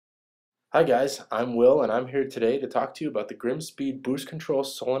Hi guys, I'm Will and I'm here today to talk to you about the GrimmSpeed boost control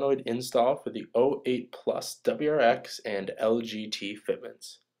solenoid install for the 08 Plus WRX and LGT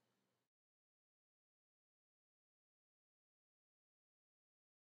fitments.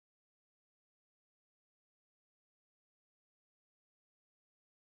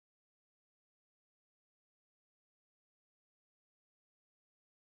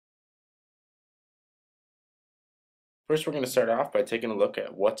 First we're going to start off by taking a look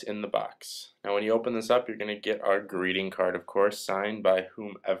at what's in the box. Now when you open this up you're going to get our greeting card, of course, signed by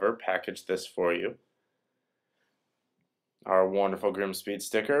whomever packaged this for you. Our wonderful GrimmSpeed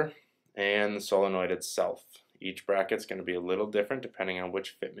sticker and the solenoid itself. Each bracket's going to be a little different depending on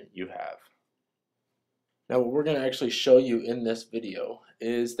which fitment you have. Now what we're going to actually show you in this video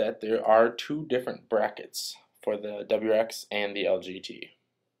is that there are two different brackets for the WRX and the LGT.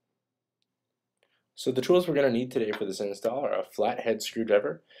 So the tools we're going to need today for this install are a flathead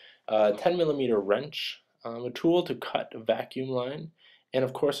screwdriver, a 10mm wrench, a tool to cut a vacuum line, and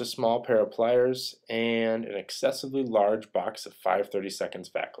of course a small pair of pliers and an excessively large box of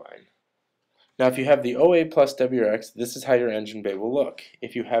 5/32 vac line. Now if you have the 08 Plus WRX, this is how your engine bay will look.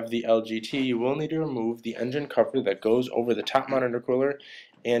 If you have the LGT, you will need to remove the engine cover that goes over the top mount intercooler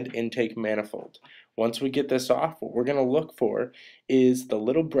and intake manifold. Once we get this off, what we're going to look for is the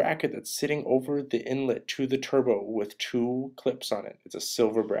little bracket that's sitting over the inlet to the turbo with two clips on it. It's a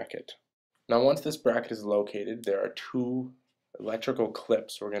silver bracket. Now once this bracket is located, there are two electrical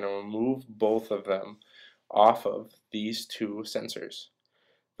clips. We're going to remove both of them off of these two sensors.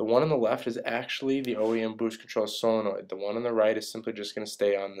 The one on the left is actually the OEM boost control solenoid. The one on the right is simply just going to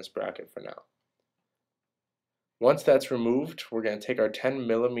stay on this bracket for now. Once that's removed, we're going to take our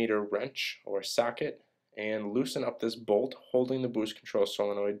 10mm wrench or socket and loosen up this bolt holding the boost control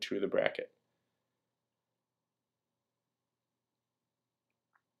solenoid to the bracket.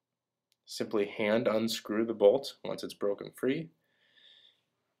 Simply hand unscrew the bolt once it's broken free.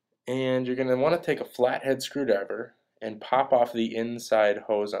 And you're going to want to take a flathead screwdriver and pop off the inside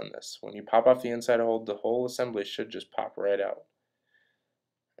hose on this. When you pop off the inside hose, the whole assembly should just pop right out.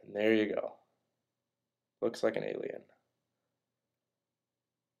 And there you go. Looks like an alien.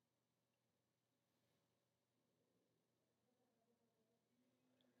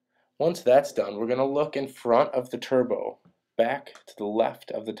 Once that's done, we're going to look in front of the turbo, back to the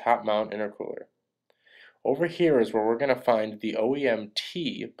left of the top mount intercooler. Over here is where we're going to find the OEM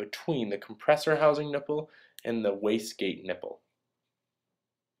T between the compressor housing nipple and the wastegate nipple.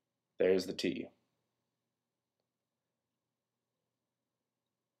 There's the T.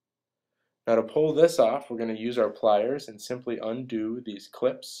 Now to pull this off, we're going to use our pliers and simply undo these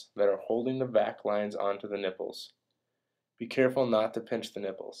clips that are holding the vac lines onto the nipples. Be careful not to pinch the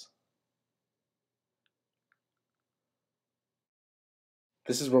nipples.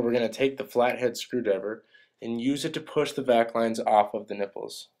 This is where we're going to take the flathead screwdriver and use it to push the vac lines off of the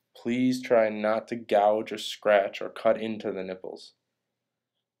nipples. Please try not to gouge or scratch or cut into the nipples.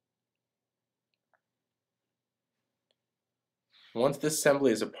 Once this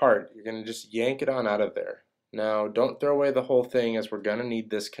assembly is apart, you're going to just yank it on out of there. Now don't throw away the whole thing, as we're going to need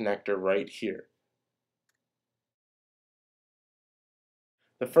this connector right here.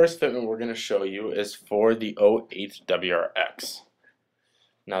 The first fitment we're going to show you is for the 08 WRX.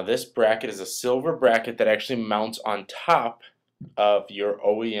 Now this bracket is a silver bracket that actually mounts on top of your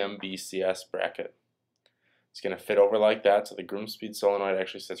OEM BCS bracket. It's going to fit over like that, so the GrimmSpeed solenoid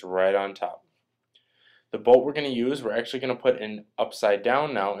actually sits right on top. The bolt we're going to use, we're actually going to put in upside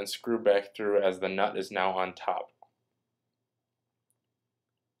down now and screw back through, as the nut is now on top.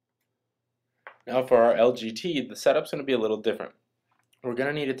 Now for our LGT, the setup's going to be a little different. We're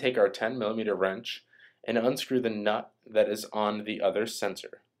going to need to take our 10mm wrench and unscrew the nut that is on the other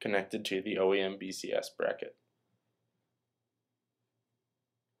sensor connected to the OEM BCS bracket.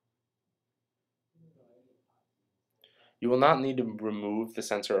 You will not need to remove the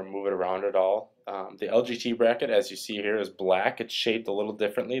sensor or move it around at all. The LGT bracket, as you see here, is black. It's shaped a little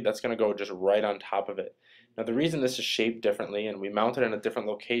differently. That's going to go just right on top of it. Now the reason this is shaped differently and we mount it in a different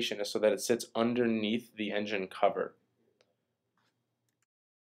location is so that it sits underneath the engine cover.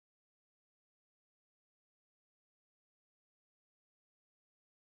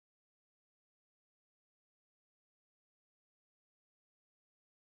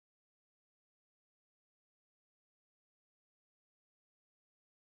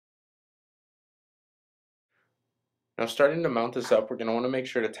 Now starting to mount this up, we're going to want to make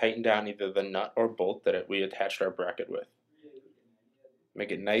sure to tighten down either the nut or bolt that we attached our bracket with.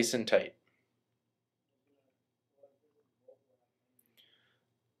 Make it nice and tight.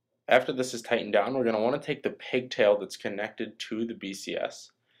 After this is tightened down, we're going to want to take the pigtail that's connected to the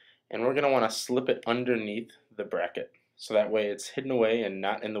BCS and we're going to want to slip it underneath the bracket. So that way it's hidden away and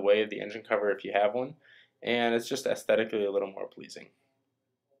not in the way of the engine cover if you have one, and it's just aesthetically a little more pleasing.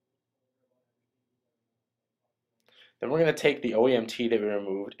 Then we're going to take the OEM tee that we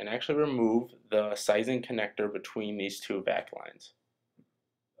removed and actually remove the sizing connector between these two vac lines.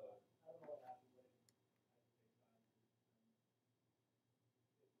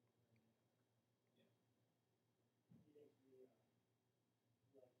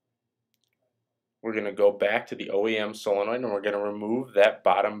 We're going to go back to the OEM solenoid and we're going to remove that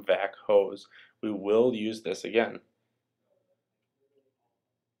bottom vac hose. We will use this again.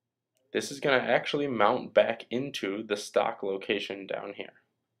 This is going to actually mount back into the stock location down here.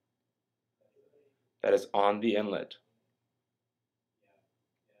 That is on the inlet.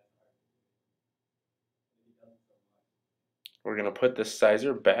 We're going to put the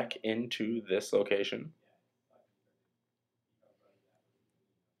sizer back into this location.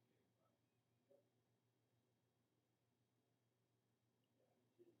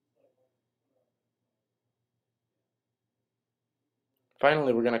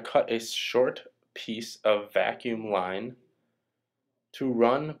 Finally, we're going to cut a short piece of vacuum line to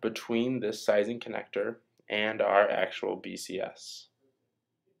run between this sizing connector and our actual BCS.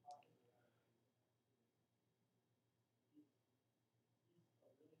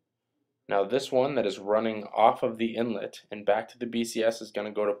 Now this one that is running off of the inlet and back to the BCS is going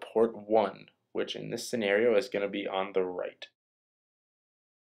to go to port 1, which in this scenario is going to be on the right.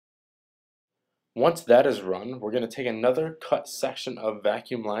 Once that is run, we're going to take another cut section of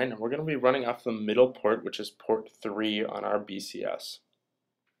vacuum line and we're going to be running off the middle port, which is port 3 on our BCS.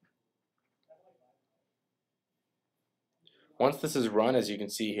 Once this is run, as you can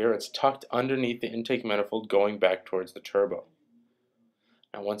see here, it's tucked underneath the intake manifold going back towards the turbo.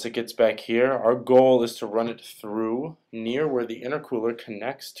 Now once it gets back here, our goal is to run it through near where the intercooler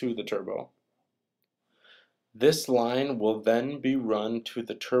connects to the turbo. This line will then be run to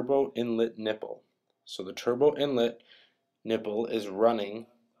the turbo inlet nipple. So the turbo inlet nipple is running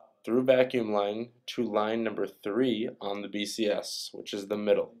through vacuum line to line number 3 on the BCS, which is the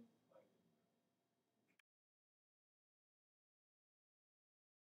middle.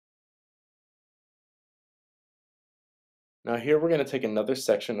 Now here we're going to take another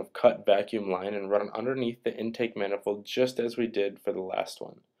section of cut vacuum line and run it underneath the intake manifold just as we did for the last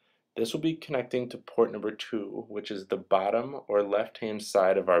one. This will be connecting to port number 2, which is the bottom or left-hand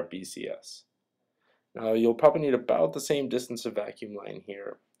side of our BCS. Now you'll probably need about the same distance of vacuum line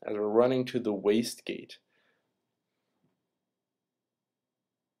here as we're running to the wastegate.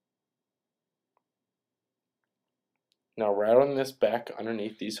 Now routing this back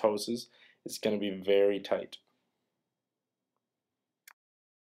underneath these hoses is going to be very tight.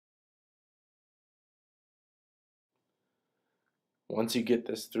 Once you get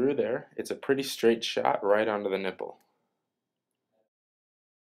this through there, it's a pretty straight shot right onto the nipple.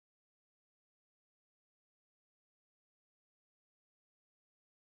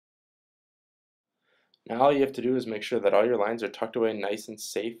 Now all you have to do is make sure that all your lines are tucked away nice and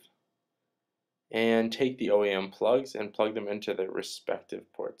safe, and take the OEM plugs and plug them into their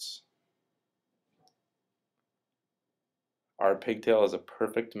respective ports. Our pigtail is a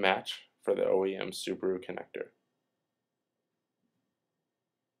perfect match for the OEM Subaru connector.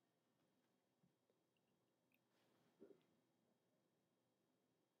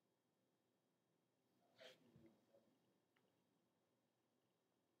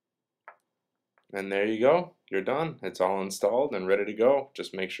 And there you go, you're done. It's all installed and ready to go.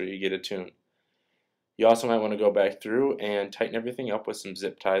 Just make sure you get it tuned. You also might want to go back through and tighten everything up with some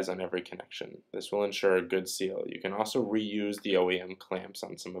zip ties on every connection. This will ensure a good seal. You can also reuse the OEM clamps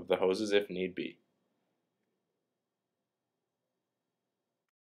on some of the hoses if need be.